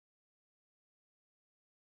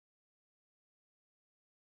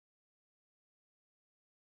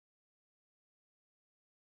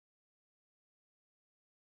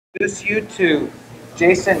Introduce you to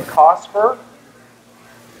Jason Cosper.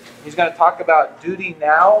 He's going to talk about duty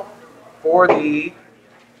now for the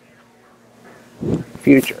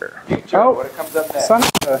future. Oh, what comes up next? Son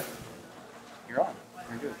of a... You're on.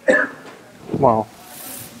 You're good. Well,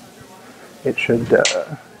 it should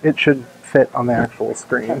fit on the actual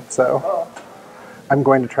screen, so I'm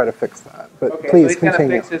going to try to fix that. But okay, please so he's continue.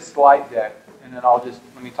 going to fix his slide deck, and then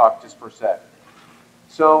let me talk just for a sec.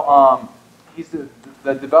 So he's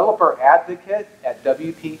the developer advocate at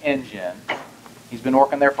WP Engine. He's been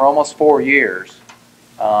working there for almost 4 years,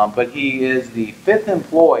 but he is the 5th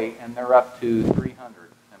employee, and they're up to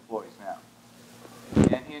 300 employees now.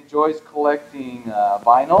 And he enjoys collecting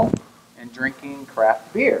vinyl and drinking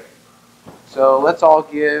craft beer. So let's all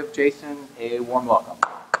give Jason a warm welcome.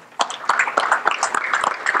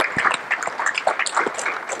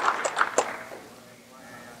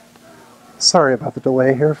 Sorry about the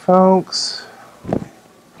delay here, folks.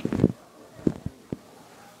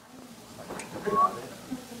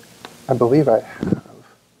 I believe I have.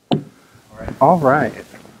 All right.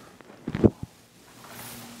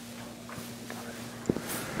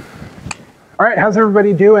 All right, how's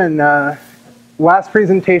everybody doing? Last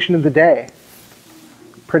presentation of the day.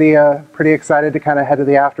 Pretty excited to kind of head to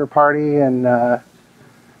the after party and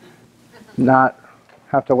not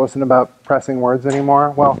have to listen about pressing words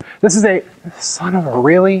anymore. Well, this is a son of a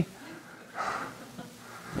really.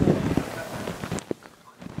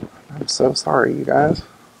 I'm so sorry, you guys.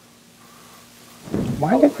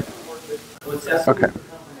 Why did? Okay.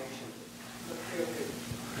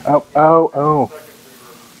 Oh.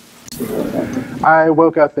 I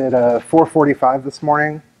woke up at 4:45 this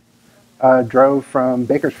morning. Drove from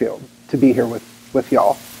Bakersfield to be here with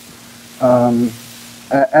y'all.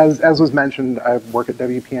 As was mentioned, I work at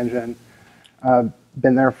WP Engine.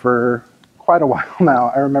 Been there for quite a while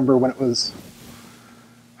now. I remember when it was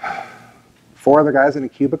 4 other guys in a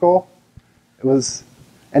cubicle.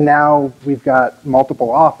 And now we've got multiple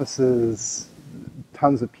offices,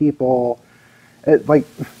 tons of people. Like,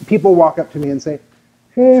 people walk up to me and say,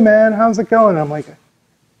 "Hey man, how's it going?" I'm like,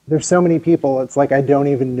 there's so many people, it's like I don't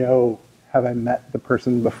even know, have I met the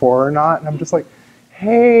person before or not? And I'm just like,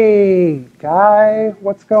 "Hey guy,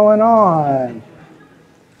 what's going on?"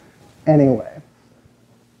 Anyway,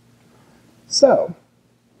 so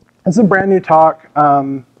it's a brand new talk.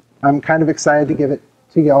 I'm kind of excited to give it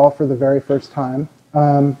to y'all for the very first time.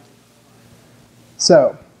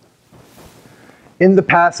 So, in the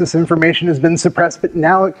past, this information has been suppressed, but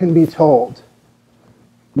now it can be told.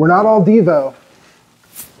 We're not all Devo.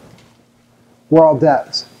 We're all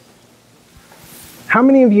devs. How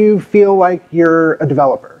many of you feel like you're a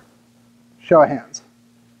developer? Show of hands.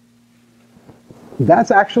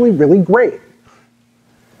 That's actually really great.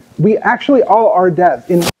 We actually all are devs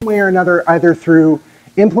in one way or another, either through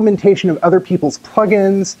implementation of other people's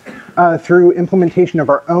plugins, through implementation of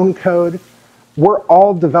our own code. We're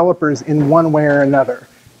all developers in one way or another.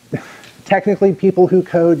 Technically, people who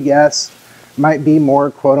code, yes, might be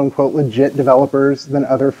more quote-unquote legit developers than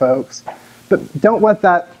other folks, but don't let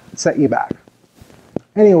that set you back.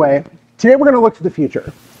 Anyway, today we're going to look to the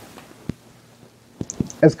future.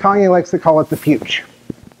 As Kanye likes to call it, the future.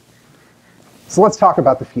 So let's talk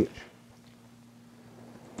about the future.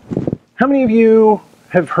 How many of you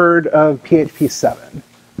have heard of PHP 7?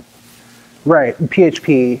 Right,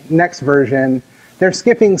 PHP, next version. They're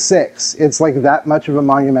skipping 6. It's like that much of a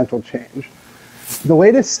monumental change. The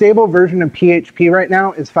latest stable version of PHP right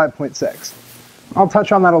now is 5.6. I'll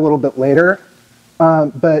touch on that a little bit later,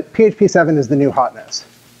 but PHP 7 is the new hotness.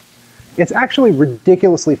 It's actually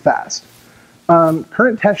ridiculously fast.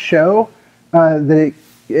 Current tests show that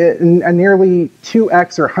a nearly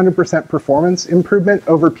 2x or 100% performance improvement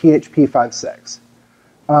over PHP 5.6.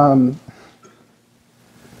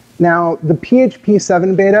 Now, the PHP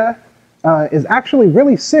 7 beta is actually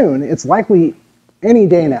really soon. It's likely any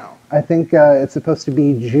day now. I think it's supposed to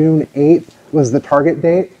be June 8th was the target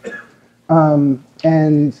date.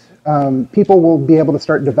 People will be able to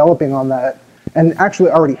start developing on that, and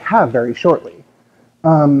actually already have very shortly.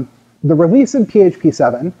 The release of PHP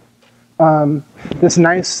 7, this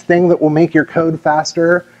nice thing that will make your code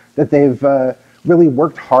faster, that they've really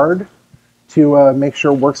worked hard to make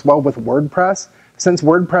sure works well with WordPress. Since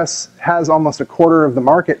WordPress has almost a quarter of the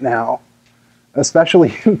market now, especially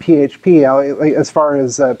in PHP, as far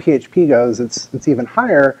as PHP goes, it's even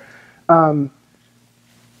higher.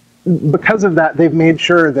 Because of that, they've made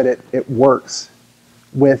sure that it works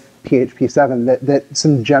with PHP 7, that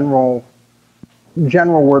some general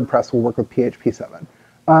WordPress will work with PHP 7.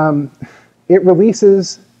 It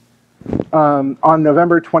releases on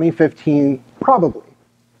November 2015, probably.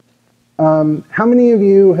 How many of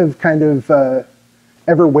you have kind of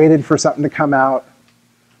ever waited for something to come out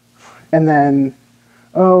and then,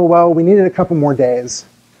 oh, well, we needed a couple more days.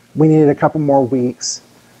 We needed a couple more weeks.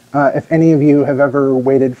 If any of you have ever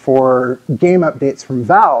waited for game updates from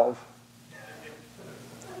Valve,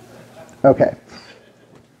 okay.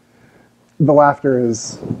 The laughter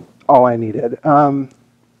is all I needed.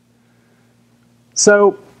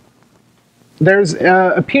 So there's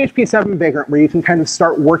a PHP 7 Vagrant where you can kind of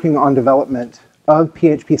start working on development of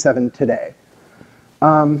PHP 7 today.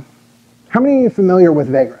 How many of you are familiar with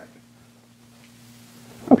Vagrant?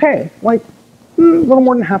 Okay, like a little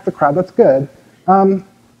more than half the crowd, that's good.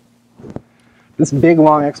 This big,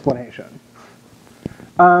 long explanation.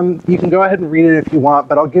 You can go ahead and read it if you want,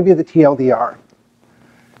 but I'll give you the TLDR.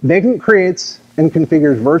 Vagrant creates and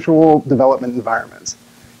configures virtual development environments.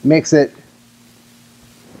 Makes it...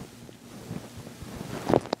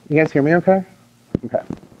 You guys hear me okay? Okay.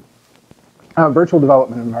 Virtual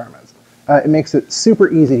development environments. It makes it super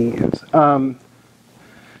easy to use.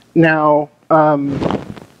 Now,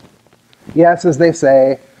 yes, as they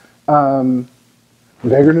say,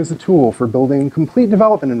 Vagrant is a tool for building complete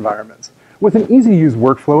development environments. With an easy-to-use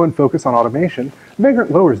workflow and focus on automation, Vagrant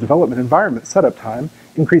lowers development environment setup time,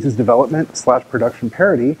 increases development/production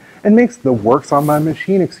parity, and makes the works on my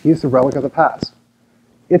machine excuse a relic of the past.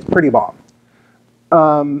 It's pretty bomb.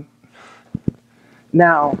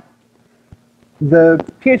 Now, the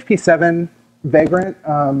PHP 7 Vagrant,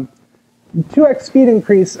 2x speed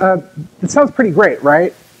increase, it sounds pretty great,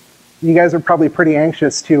 right? You guys are probably pretty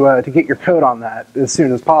anxious to get your code on that as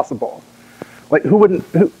soon as possible. Like,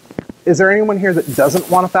 is there anyone here that doesn't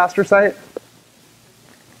want a faster site?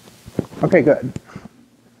 Okay, good.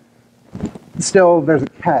 Still, there's a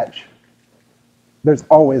catch. There's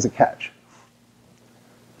always a catch.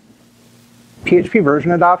 PHP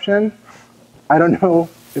version adoption, I don't know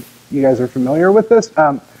if you guys are familiar with this.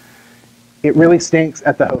 It really stinks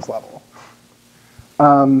at the host level.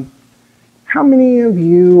 How many of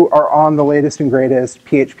you are on the latest and greatest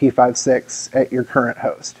PHP 5.6 at your current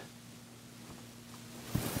host?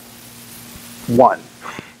 1.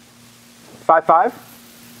 5.5?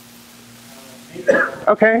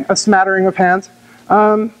 Okay, a smattering of hands.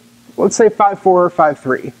 Let's say 5.4 or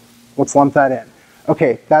 5.3. Let's lump that in.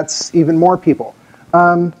 Okay, that's even more people.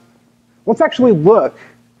 Let's actually look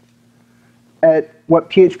at what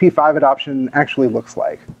PHP 5 adoption actually looks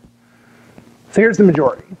like. So here's the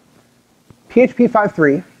majority. PHP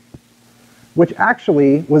 5.3, which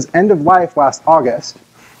actually was end of life last August.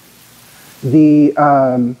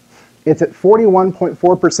 It's at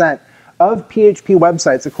 41.4% of PHP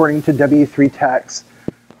websites, according to W3 Techs,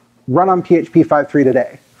 run on PHP 5.3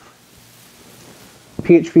 today.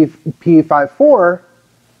 PHP 5.4,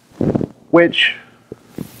 which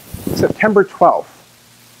September 12th,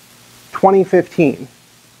 2015,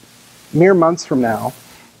 mere months from now,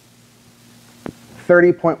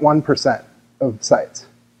 30.1% of sites.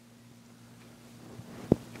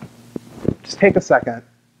 Just take a second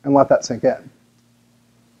and let that sink in.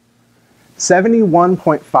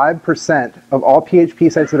 71.5% of all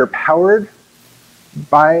PHP sites that are powered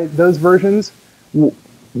by those versions,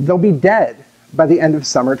 they'll be dead by the end of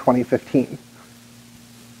summer 2015.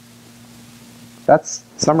 That's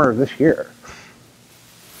summer of this year.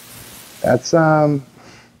 That's not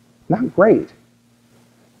great.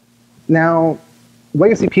 Now,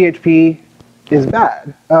 legacy PHP is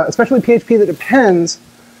bad, especially PHP that depends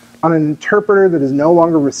on an interpreter that is no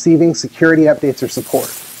longer receiving security updates or support.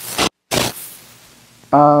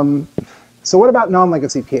 So what about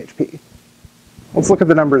non-legacy PHP? Let's look at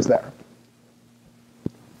the numbers there.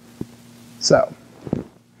 So,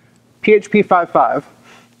 PHP 5.5,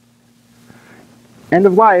 end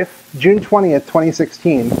of life, June 20th,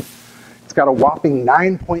 2016. It's got a whopping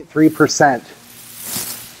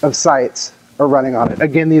 9.3% of sites are running on it.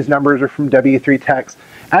 Again, these numbers are from W3 Techs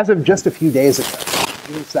as of just a few days ago.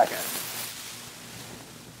 Give me a second.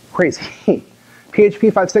 Crazy.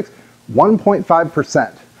 PHP 5.6,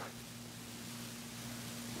 1.5%.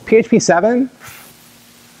 PHP 7,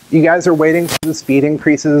 you guys are waiting for the speed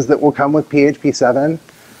increases that will come with PHP 7.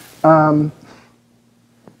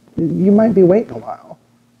 You might be waiting a while.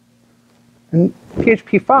 And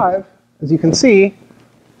PHP 5, as you can see,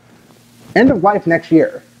 end of life next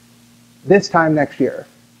year. This time next year.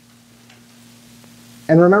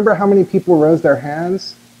 And remember how many people rose their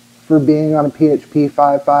hands for being on a PHP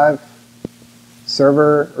 5.5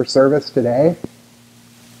 server or service today?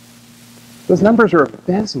 Those numbers are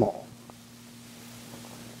abysmal.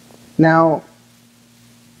 Now,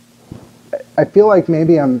 I feel like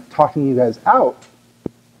maybe I'm talking you guys out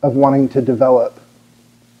of wanting to develop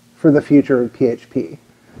for the future of PHP.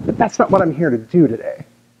 But That's not what I'm here to do today.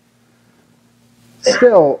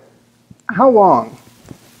 Still, how long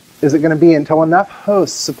is it going to be until enough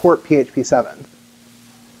hosts support PHP 7?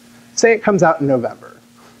 Say it comes out in November.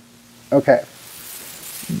 Okay,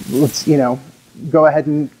 let's, go ahead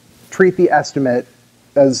and treat the estimate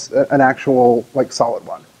as an actual, solid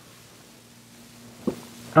one.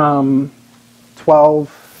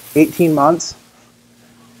 12, 18 months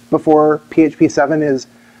before PHP 7 is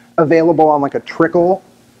available on a trickle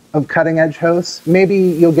of cutting edge hosts. Maybe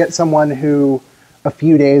you'll get someone who a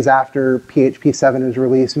few days after PHP 7 is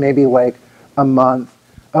released, maybe a month,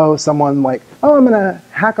 someone I'm gonna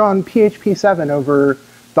hack on PHP 7 over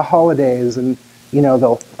the holidays, and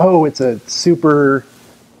it's a super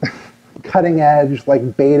cutting edge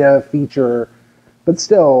beta feature, but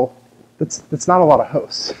still, that's not a lot of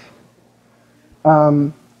hosts.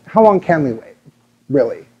 How long can we wait,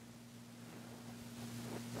 really?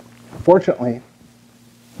 Fortunately,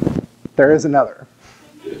 there is another.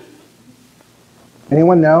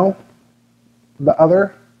 Anyone know the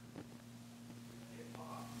other?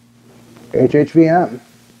 HHVM.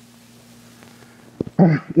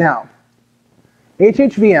 Now,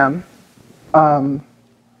 HHVM,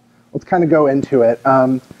 let's kind of go into it.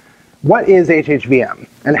 What is HHVM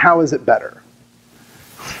and how is it better?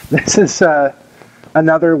 This is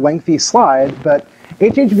another lengthy slide, but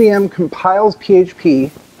HHVM compiles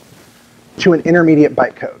PHP to an intermediate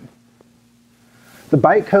bytecode. The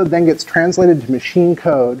bytecode then gets translated to machine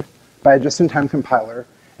code by a just-in-time compiler,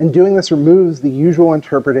 and doing this removes the usual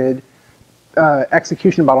interpreted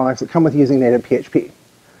execution bottlenecks that come with using native PHP.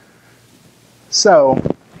 So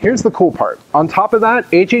here's the cool part. On top of that,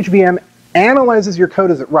 HHVM analyzes your code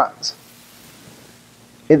as it runs.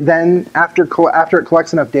 It then, after it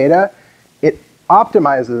collects enough data, it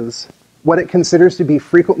optimizes what it considers to be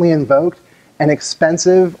frequently invoked and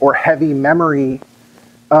expensive or heavy memory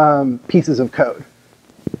pieces of code.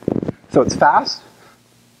 So it's fast,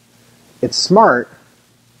 it's smart,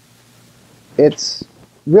 it's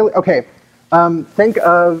really, okay, think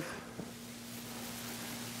of,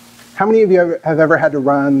 how many of you have ever had to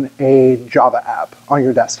run a Java app on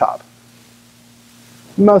your desktop?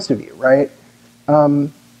 Most of you, right?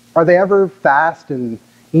 Are they ever fast and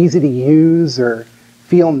easy to use or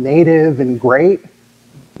feel native and great?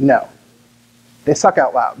 No. They suck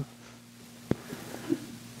out loud.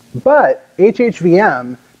 But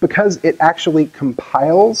HHVM, because it actually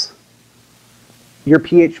compiles your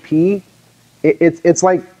PHP, it's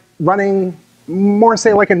like running more,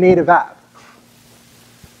 say, like a native app.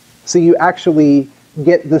 So you actually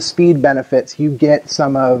get the speed benefits, you get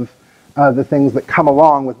some of the things that come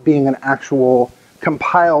along with being an actual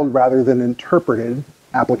compiled rather than interpreted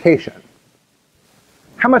application.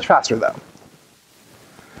 How much faster, though?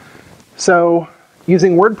 So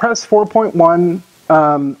using WordPress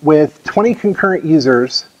 4.1 with 20 concurrent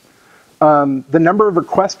users, the number of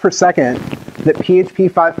requests per second that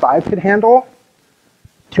PHP 5.5 could handle,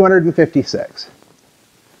 256.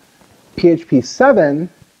 PHP 7,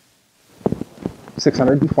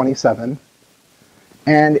 627.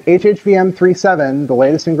 And HHVM 3.7, the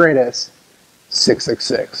latest and greatest,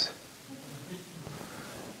 666.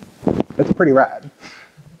 That's pretty rad.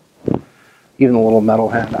 Even a little metal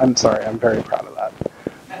hand. I'm sorry, I'm very proud of that.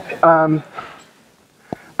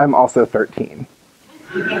 I'm also 13.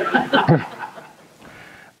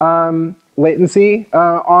 Latency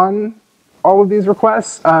on all of these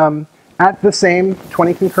requests, at the same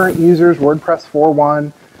 20 concurrent users, WordPress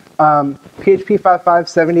 4.1, PHP 5.5,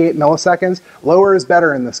 78 milliseconds. Lower is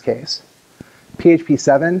better in this case. PHP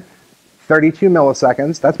 7, 32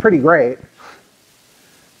 milliseconds. That's pretty great.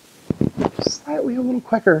 Slightly a little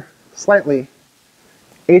quicker. Slightly.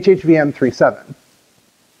 HHVM 3.7.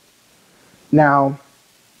 Now,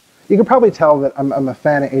 you can probably tell that I'm a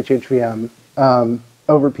fan of HHVM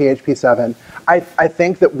over PHP 7. I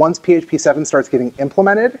think that once PHP 7 starts getting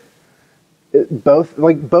implemented,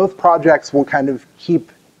 both projects will kind of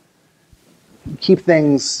keep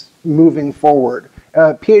things moving forward.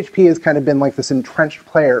 PHP has kind of been like this entrenched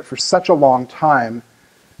player for such a long time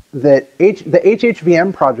that the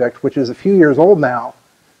HHVM project, which is a few years old now,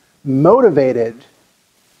 motivated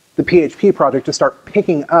the PHP project to start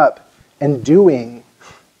picking up and doing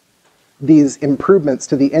these improvements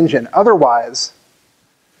to the engine. Otherwise,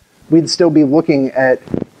 we'd still be looking at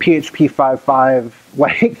PHP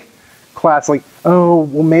 5.5 class oh,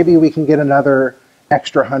 well, maybe we can get another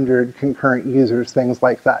extra 100 concurrent users, things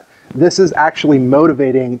like that. This is actually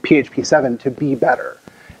motivating PHP 7 to be better.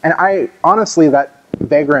 And I honestly, that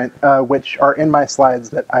Vagrant, which are in my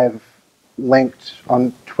slides that I've linked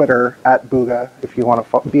on Twitter at Booga, if you want to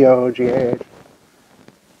follow, B-O-O-G-A-H.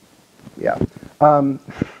 Yeah.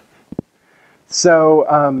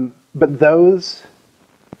 So, but those,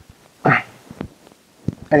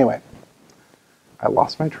 anyway, I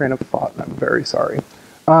lost my train of thought, and I'm very sorry.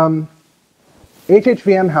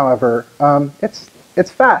 HHVM, however,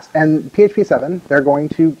 it's fast, and PHP 7, they're going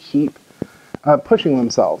to keep pushing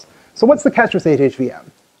themselves. So what's the catch with HHVM?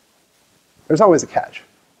 There's always a catch,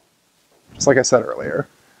 just like I said earlier.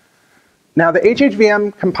 Now, the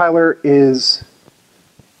HHVM compiler is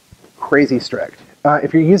crazy strict.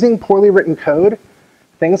 If you're using poorly written code,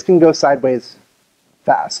 things can go sideways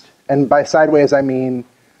fast. And by sideways, I mean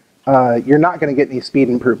you're not going to get any speed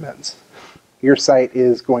improvements. Your site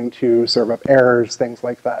is going to serve up errors, things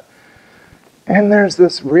like that. And there's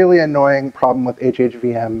this really annoying problem with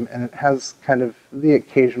HHVM, and it has kind of the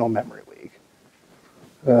occasional memory leak.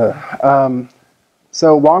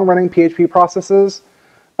 So long-running PHP processes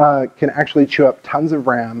can actually chew up tons of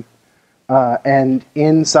RAM. And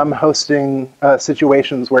in some hosting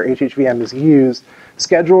situations where HHVM is used,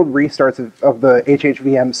 scheduled restarts of the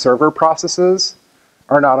HHVM server processes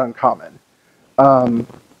are not uncommon.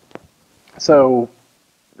 So,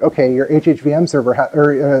 okay, your HHVM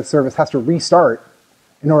server service has to restart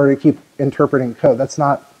in order to keep interpreting code. That's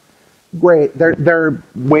not great. There are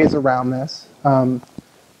ways around this.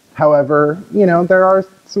 However, you know, there are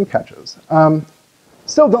some catches.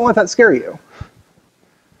 Still, don't let that scare you.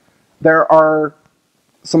 There are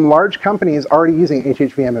some large companies already using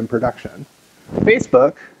HHVM in production.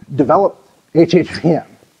 Facebook developed HHVM,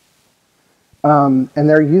 and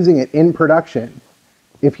they're using it in production.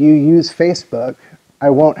 If you use Facebook, I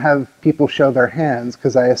won't have people show their hands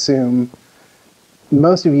because I assume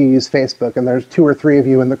most of you use Facebook, and there's 2 or 3 of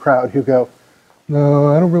you in the crowd who go,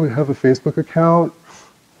 no, I don't really have a Facebook account.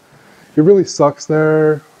 It really sucks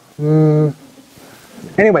there.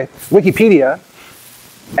 Anyway, Wikipedia,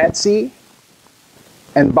 Etsy,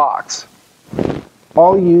 and Box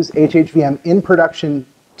all use HHVM in production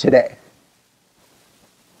today.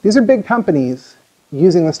 These are big companies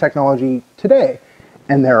using this technology today.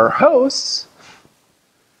 And there are hosts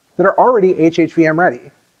that are already HHVM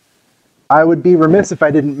ready. I would be remiss if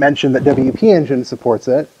I didn't mention that WP Engine supports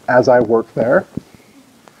it, as I work there.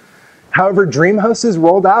 However, DreamHost has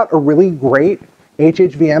rolled out a really great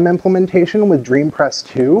HHVM implementation with DreamPress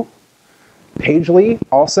 2. Pagely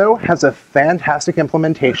also has a fantastic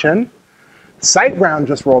implementation. SiteGround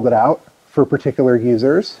just rolled it out for particular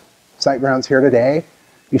users. SiteGround's here today.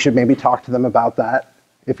 You should maybe talk to them about that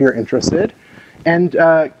if you're interested. And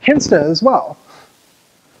Kinsta as well.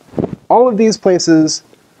 All of these places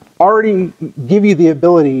already give you the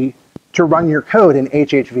ability to run your code in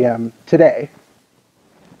HHVM today.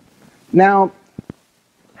 Now,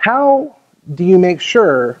 how do you make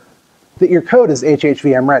sure that your code is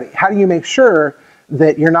HHVM ready? How do you make sure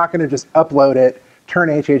that you're not going to just upload it, turn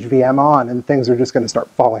HHVM on, and things are just going to start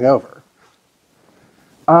falling over?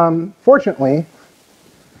 Fortunately,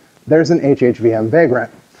 there's an HHVM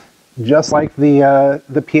Vagrant, just like the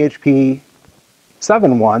PHP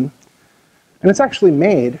 7 one, and it's actually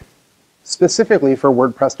made specifically for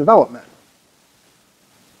WordPress development.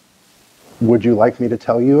 Would you like me to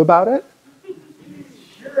tell you about it?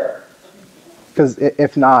 Sure. Because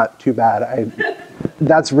if not, too bad.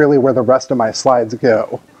 That's really where the rest of my slides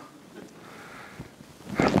go.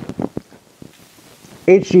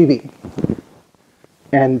 HGV.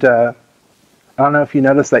 And I don't know if you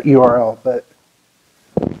noticed that URL, but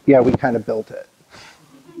yeah, we kind of built it.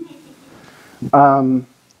 I'll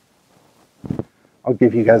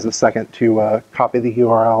give you guys a second to copy the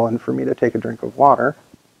URL and for me to take a drink of water.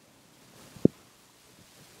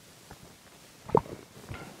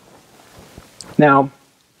 Now,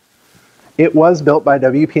 it was built by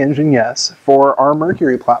WP Engine, yes, for our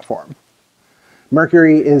Mercury platform.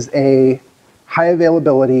 Mercury is a high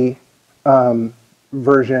availability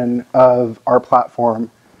version of our platform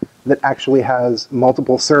that actually has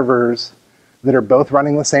multiple servers that are both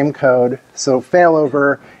running the same code. So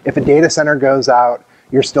failover, if a data center goes out,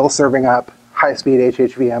 you're still serving up high-speed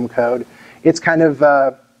HHVM code. It's kind of,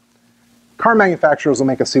 car manufacturers will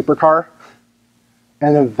make a supercar,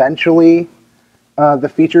 and eventually the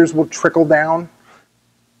features will trickle down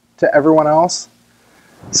to everyone else.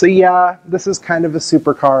 So yeah, this is kind of a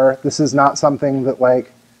supercar. This is not something that,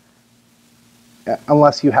 like,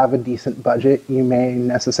 unless you have a decent budget, you may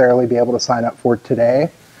necessarily be able to sign up for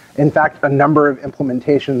today. In fact, a number of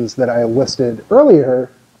implementations that I listed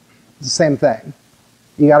earlier, it's the same thing.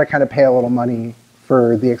 You got to kind of pay a little money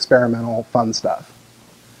for the experimental fun stuff.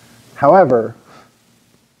 However,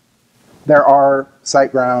 there are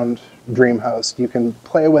SiteGround, DreamHost. You can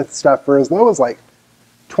play with stuff for as low as like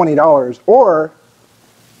 $20, or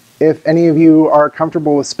if any of you are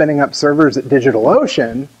comfortable with spinning up servers at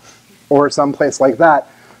DigitalOcean, or someplace like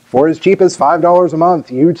that, for as cheap as $5 a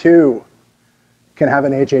month, you too can have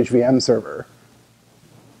an HHVM server.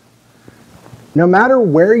 No matter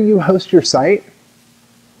where you host your site,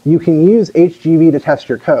 you can use HGV to test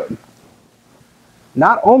your code.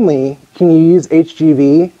 Not only can you use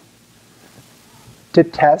HGV to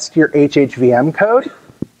test your HHVM code,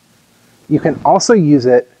 you can also use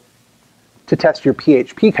it to test your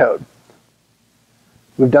PHP code.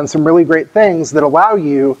 We've done some really great things that allow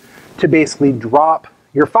you to basically drop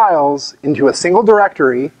your files into a single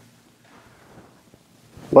directory,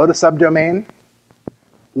 load a subdomain,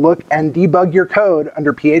 look and debug your code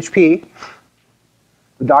under PHP.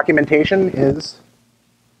 The documentation is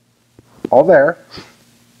all there.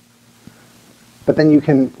 But then you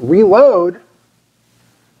can reload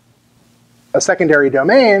a secondary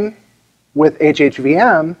domain with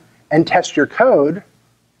HHVM and test your code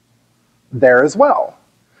there as well.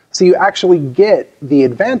 So you actually get the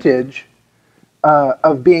advantage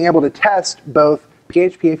of being able to test both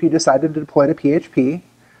PHP if you decided to deploy to PHP,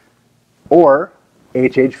 or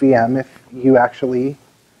HHVM if you actually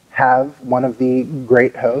have one of the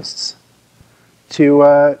great hosts to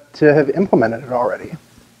have implemented it already.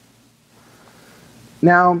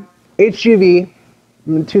 Now, HGV,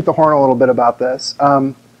 I'm going to toot the horn a little bit about this.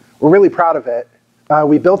 We're really proud of it.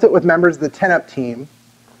 We built it with members of the TinUp team.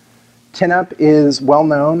 TinUp is well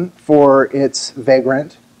known for its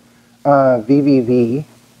Vagrant, VVV.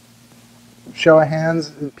 Show of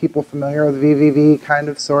hands, people familiar with VVV, kind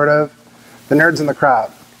of, sort of? The nerds in the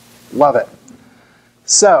crowd. Love it.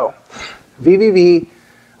 So, VVV,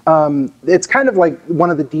 it's kind of like one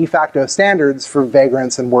of the de facto standards for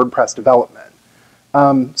vagrants and WordPress development.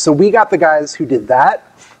 So we got the guys who did that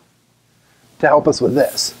to help us with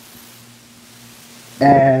this.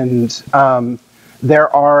 And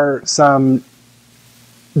there are some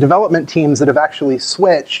development teams that have actually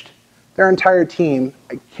switched their entire team.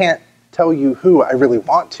 I can't tell you who, I really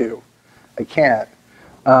want to. I can't.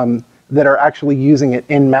 That are actually using it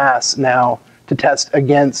en masse now to test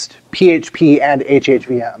against PHP and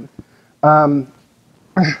HHVM.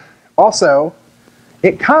 Also,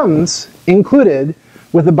 it comes included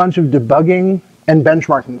with a bunch of debugging and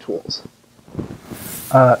benchmarking tools.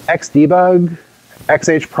 Xdebug,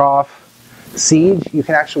 XHProf, Siege, you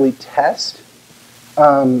can actually test,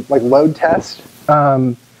 like load test.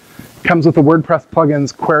 Comes with the WordPress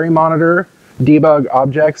plugins Query Monitor, Debug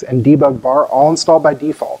Objects, and Debug Bar, all installed by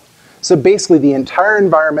default. So basically the entire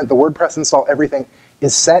environment, the WordPress install, everything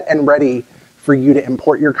is set and ready for you to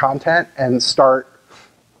import your content and start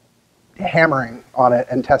hammering on it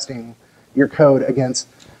and testing your code against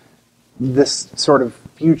this sort of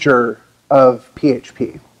future of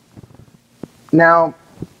PHP. Now,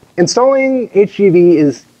 installing HGV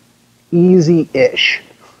is easy-ish.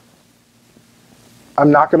 I'm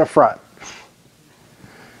not going to front.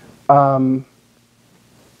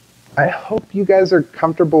 I hope you guys are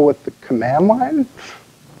comfortable with the command line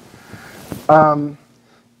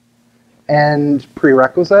and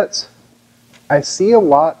prerequisites. I see a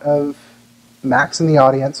lot of Macs in the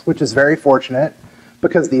audience, which is very fortunate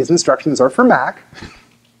because these instructions are for Mac.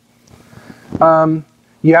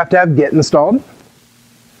 You have to have Git installed,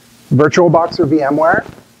 VirtualBox or VMware,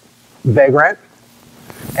 Vagrant,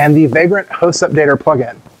 and the Vagrant Host Updater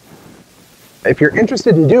plugin. If you're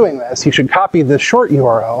interested in doing this, you should copy this short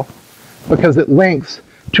URL because it links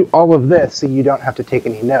to all of this so you don't have to take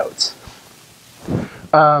any notes.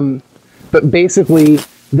 But basically,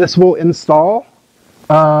 this will install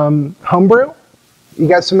Homebrew. You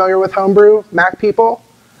guys familiar with Homebrew, Mac people?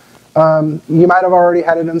 You might have already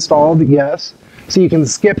had it installed, yes. So you can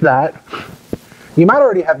skip that. You might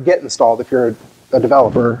already have Git installed if you're a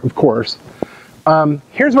developer, of course.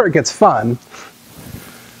 Here's where it gets fun.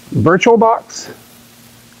 VirtualBox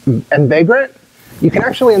and Vagrant, you can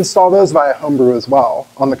actually install those via Homebrew as well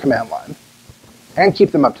on the command line and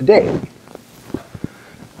keep them up to date.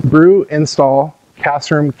 Brew install,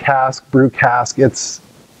 Castroom, Cask, Brew Cask. It's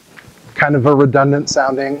kind of a redundant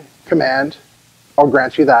sounding command. I'll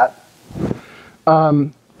grant you that.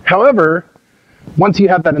 However, once you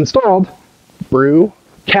have that installed, Brew,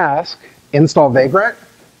 Cask, install Vagrant,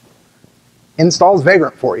 installs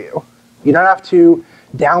Vagrant for you. You don't have to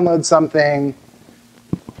download something,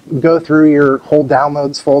 go through your whole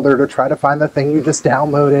downloads folder to try to find the thing you just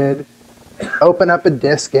downloaded, open up a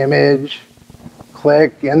disk image,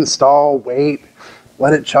 click, install, wait,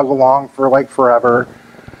 let it chug along for like forever.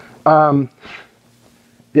 That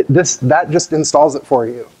just installs it for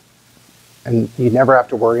you. And you never have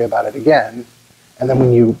to worry about it again. And then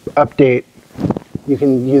when you update, you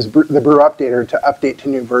can use the Brew Updater to update to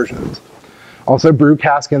new versions. Also, Brew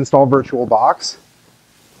Cask install VirtualBox.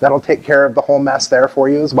 That'll take care of the whole mess there for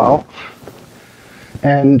you as well.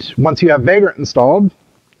 And once you have Vagrant installed,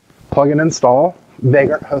 plug and install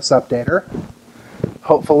Vagrant Host Updater.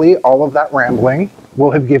 Hopefully all of that rambling will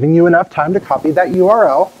have given you enough time to copy that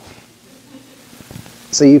URL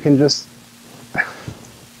so you can just...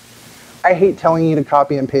 I hate telling you to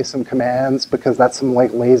copy and paste some commands because that's some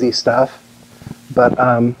like lazy stuff, but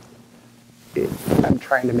I'm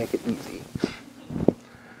trying to make it easy.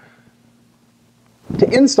 To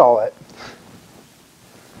install it,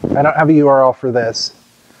 I don't have a URL for this.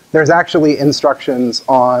 There's actually instructions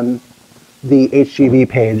on the HGV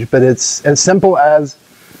page, but it's as simple as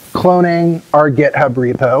cloning our GitHub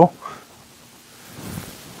repo,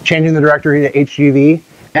 changing the directory to HGV,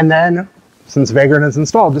 and then, since Vagrant is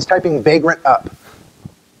installed, just typing Vagrant up.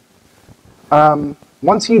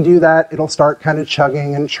 Once you do that, it'll start kind of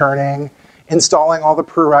chugging and churning, installing all the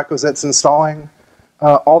prerequisites, installing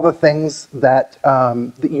all the things that,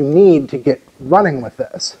 that you need to get running with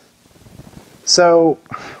this. So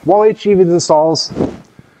while HGV installs,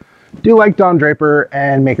 do like Don Draper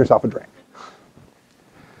and make yourself a drink.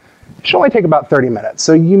 It should only take about 30 minutes,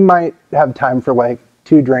 so you might have time for like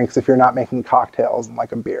 2 drinks if you're not making cocktails and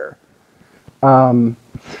like a beer.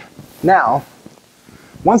 Now,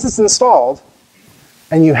 once it's installed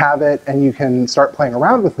and you have it and you can start playing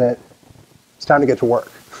around with it, it's time to get to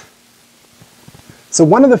work. So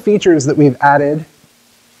one of the features that we've added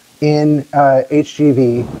in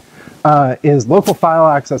HGV is local file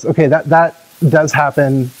access. Okay, that does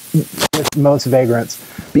happen with most Vagrants,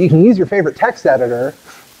 but you can use your favorite text editor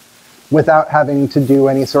without having to do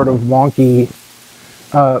any sort of wonky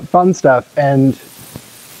fun stuff. And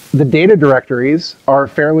the data directories are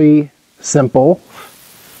fairly simple,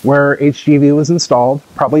 where HGV was installed,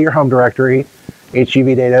 probably your home directory,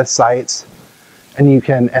 HGV data, sites, and you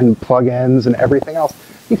can, and plugins and everything else.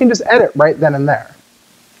 You can just edit right then and there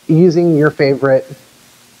using your favorite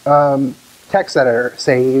text editor.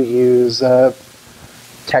 Say you use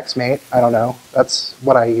TextMate, I don't know. That's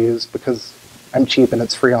what I use because I'm cheap and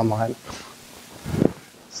it's free online.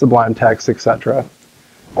 Sublime Text, etc.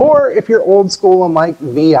 Or if you're old school and like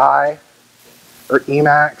VI or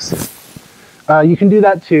Emacs, you can do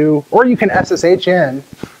that too. Or you can SSH in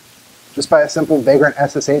just by a simple Vagrant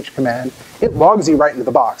SSH command. It logs you right into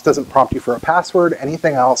the box. Doesn't prompt you for a password,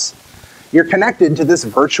 anything else. You're connected to this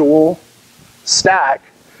virtual stack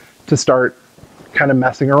to start kind of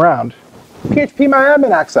messing around.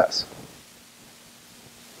 PHPMyAdmin access.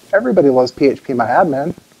 Everybody loves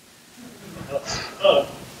PHPMyAdmin.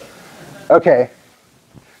 Okay,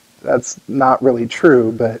 that's not really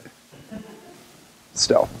true, but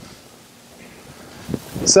still.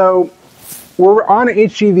 So we're on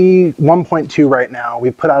HGV 1.2 right now.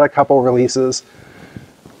 We've put out a couple releases.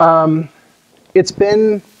 It's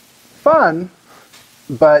been fun,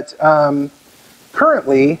 but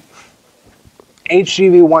currently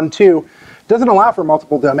HGV 1.2 doesn't allow for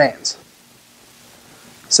multiple domains.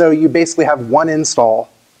 So you basically have one install,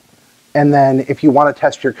 and then if you want to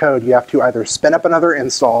test your code, you have to either spin up another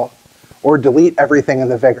install or delete everything in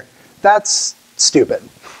the Vagrant. That's stupid,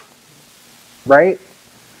 right?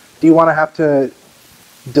 Do you want to have to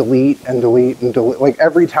delete and delete and delete, like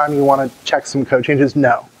every time you want to check some code changes?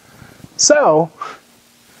 No. So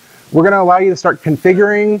we're going to allow you to start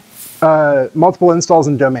configuring multiple installs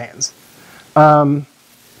and domains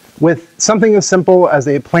with something as simple as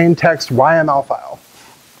a plain text YML file.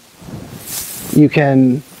 You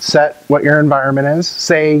can set what your environment is.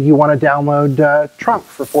 Say you want to download Trunk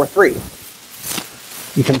for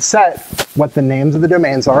 4.3. You can set what the names of the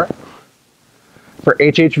domains are for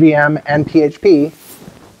HHVM and PHP.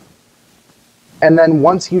 And then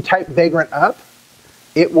once you type Vagrant up,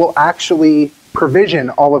 it will actually provision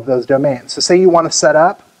all of those domains. So say you want to set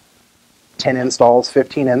up 10 installs,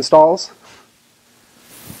 15 installs,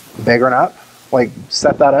 Vagrant up, like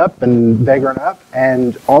set that up and Vagrant up,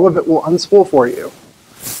 and all of it will unspool for you.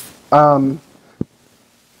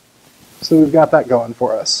 So we've got that going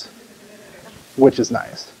for us, which is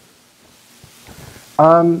nice.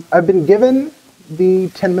 I've been given the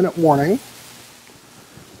 10-minute warning.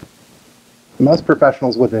 Most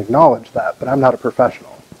professionals would acknowledge that, but I'm not a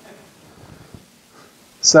professional.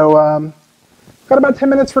 So got about 10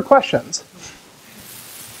 minutes for questions.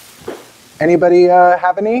 Anybody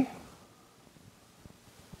have any?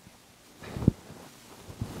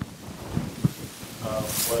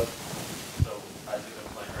 So as you've been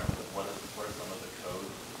playing around with it, what are some of the code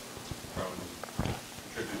from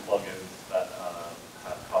contribute plugins that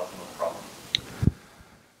have caused the most problems?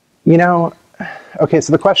 You know, okay,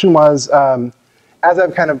 so the question was, as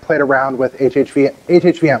I've kind of played around with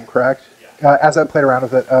HHVM, correct? Yeah. As I've played around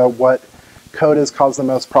with it, what code has caused the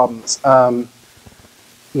most problems?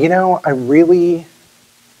 You know,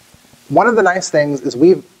 one of the nice things is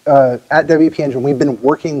we've, at WP Engine, we've been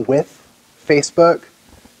working with Facebook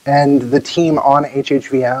and the team on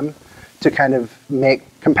HHVM to kind of make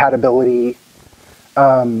compatibility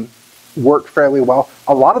work fairly well.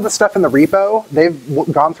 A lot of the stuff in the repo,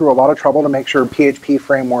 they've gone through a lot of trouble to make sure PHP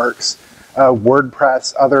frameworks,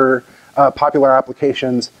 WordPress, other popular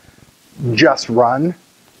applications just run.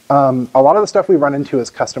 A lot of the stuff we run into is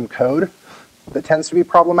custom code that tends to be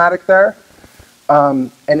problematic there.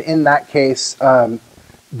 And in that case, the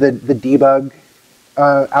debug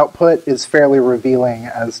output is fairly revealing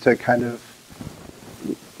as to kind of,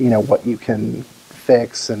 you know, what you can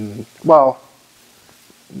fix. And, well,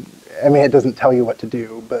 I mean, it doesn't tell you what to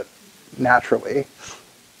do, but naturally.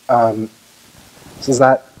 So is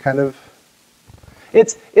that kind of...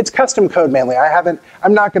 It's custom code mainly.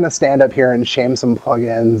 I'm not going to stand up here and shame some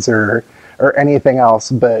plugins or anything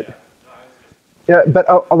else, but yeah, but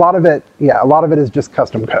a lot of it is just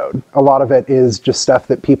custom code. A lot of it is just stuff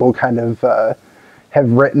that people kind of have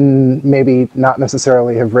written, maybe not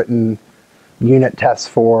necessarily have written unit tests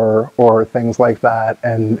for or things like that,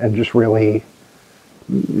 and just really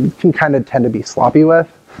can kind of tend to be sloppy with.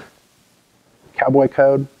 Cowboy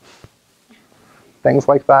code, things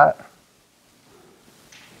like that.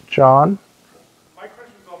 John? My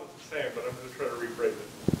question is almost the same, but I'm going to try to rephrase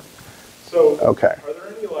it. So, okay. Are there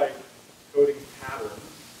any like coding patterns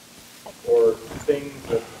or things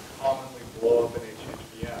that commonly blow up in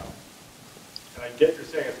HHVM? And I get you're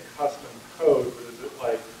saying it's custom code, but is it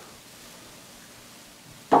like...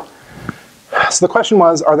 So the question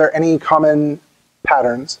was, are there any common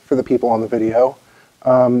patterns for the people on the video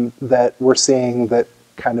that we're seeing that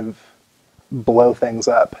kind of blow things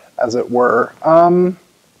up, as it were?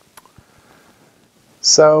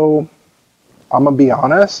 So I'm gonna be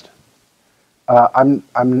honest.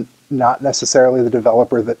 I'm not necessarily the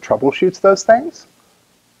developer that troubleshoots those things.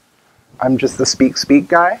 I'm just the speak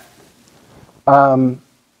guy.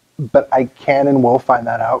 But I can and will find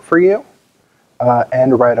that out for you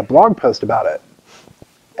and write a blog post about it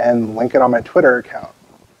and link it on my Twitter account.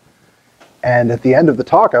 And at the end of the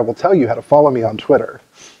talk, I will tell you how to follow me on Twitter.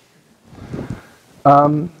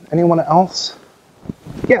 Anyone else?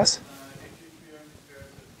 Yes? HHVM compared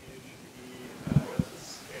to PHP as a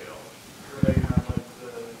scale. Sure, they have like the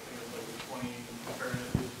things like the 20 concurrent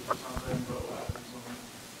users or something, but what happens when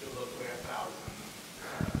it looks like 1,000?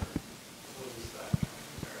 What is that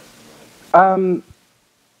comparison like?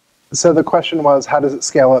 So the question was, how does it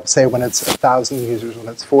scale up, say, when it's 1,000 users, when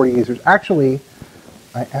it's 40 users? Actually,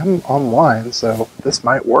 I am online, so this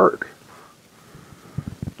might work.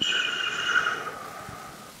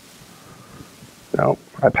 No,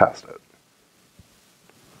 I passed it.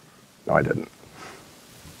 No, I didn't.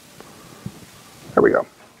 There we go.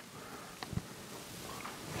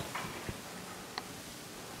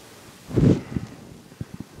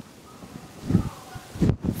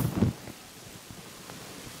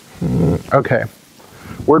 Okay.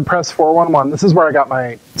 WordPress 4.1.1. This is where I got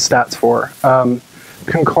my stats for.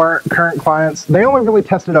 Current clients, they only really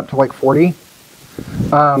tested up to like 40.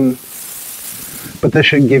 But this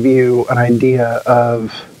should give you an idea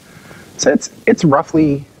of, so it's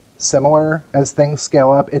roughly similar as things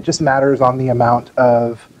scale up. It just matters on the amount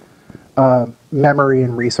of memory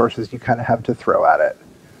and resources you kind of have to throw at it.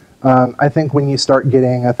 I think when you start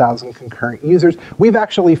getting 1,000 concurrent users, we've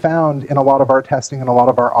actually found in a lot of our testing and a lot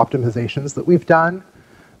of our optimizations that we've done,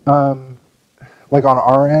 like on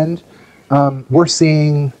our end, we're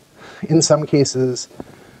seeing in some cases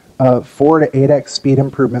 4 to 8x speed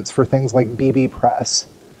improvements for things like BB Press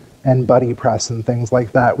and Buddy Press and things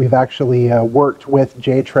like that. We've actually worked with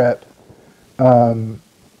JTrip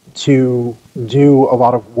to do a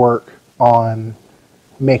lot of work on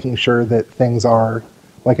making sure that things are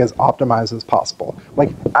like as optimized as possible.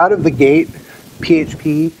 Like out of the gate,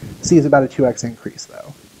 PHP sees about a 2x increase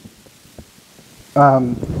though.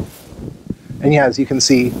 And yeah, as you can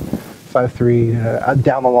see, 5.3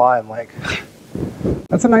 down the line, like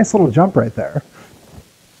that's a nice little jump right there.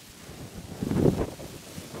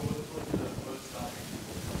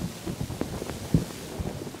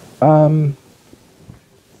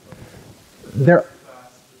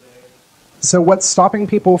 So what's stopping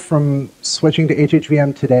people from switching to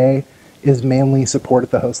HHVM today is mainly support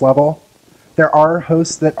at the host level. There are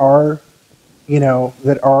hosts that are,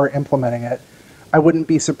 that are implementing it. I wouldn't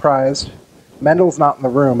be surprised. Mendel's not in the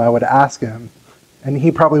room. I would ask him, and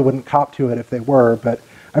he probably wouldn't cop to it if they were, but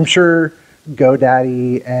I'm sure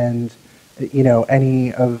GoDaddy and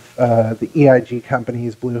any of the EIG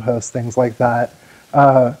companies, Bluehost, things like that,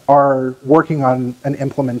 are working on an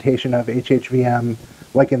implementation of HHVM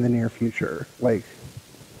like in the near future. Like,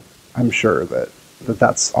 I'm sure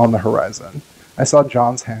that's on the horizon. I saw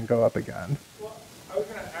John's hand go up again. Well, I was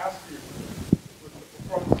going to ask you with the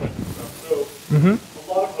performance section stuff. So Mm-hmm. a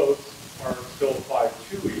lot of hosts are still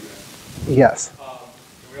 5.2 even. Yes. And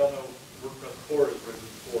we all know WordPress core is written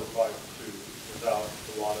for 5.2 without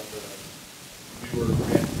a lot of the newer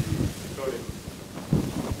fancy coding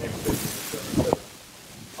namespaces, et cetera, et cetera.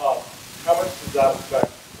 How much does that affect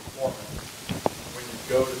performance when you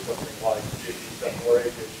go to something like PHP 7 or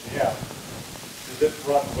HHVM? Does it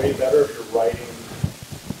run way better if you're writing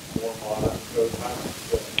more modern code time?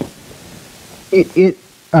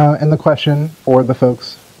 And the question for the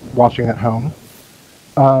folks watching at home,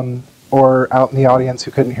 or out in the audience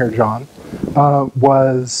who couldn't hear John,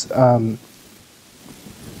 was, wow,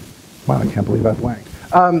 I can't believe I blanked.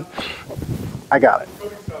 I got it.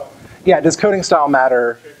 Coding style. Yeah, does coding style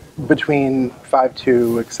matter between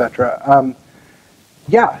 5.2, etc.?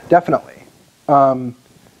 Yeah, definitely.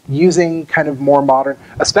 Using kind of more modern,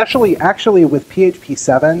 especially actually with PHP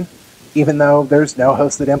 7, even though there's no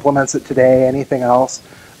host that implements it today, anything else,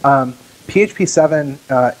 PHP 7,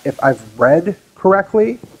 if I've read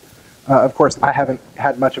correctly, of course I haven't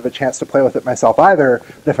had much of a chance to play with it myself either,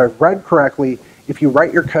 but if I've read correctly, if you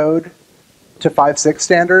write your code to 5.6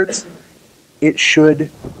 standards, it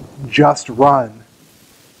should just run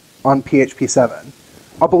on PHP 7.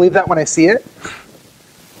 I'll believe that when I see it.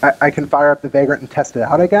 I can fire up the Vagrant and test it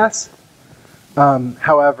out, I guess.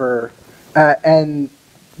 However, and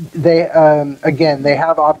they, again, they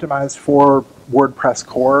have optimized for WordPress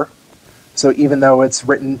core. So even though it's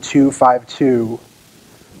written to 5.2,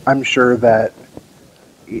 I'm sure that,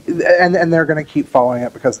 and they're going to keep following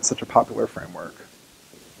it because it's such a popular framework.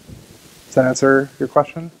 Does that answer your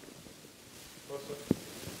question?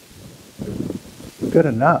 Good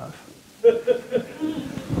enough.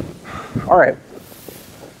 All right.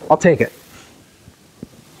 I'll take it.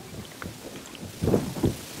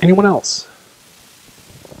 Anyone else?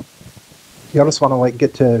 Y'all just want to like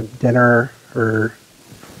get to dinner or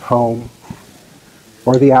home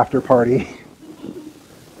or the after party.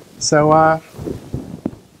 So,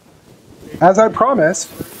 as I promised,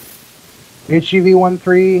 HGV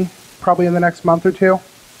 1.3 probably in the next month or two.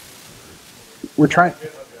 We're trying.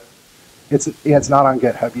 It's not on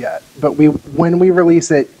GitHub yet, but when we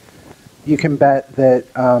release it, you can bet that,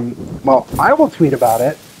 well, I will tweet about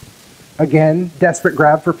it. Again, desperate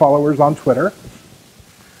grab for followers on Twitter.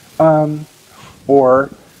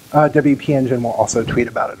 Or WP Engine will also tweet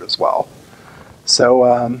about it as well.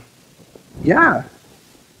 So, yeah.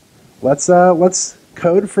 Let's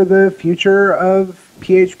code for the future of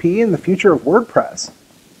PHP and the future of WordPress.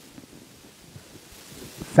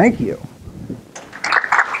 Thank you.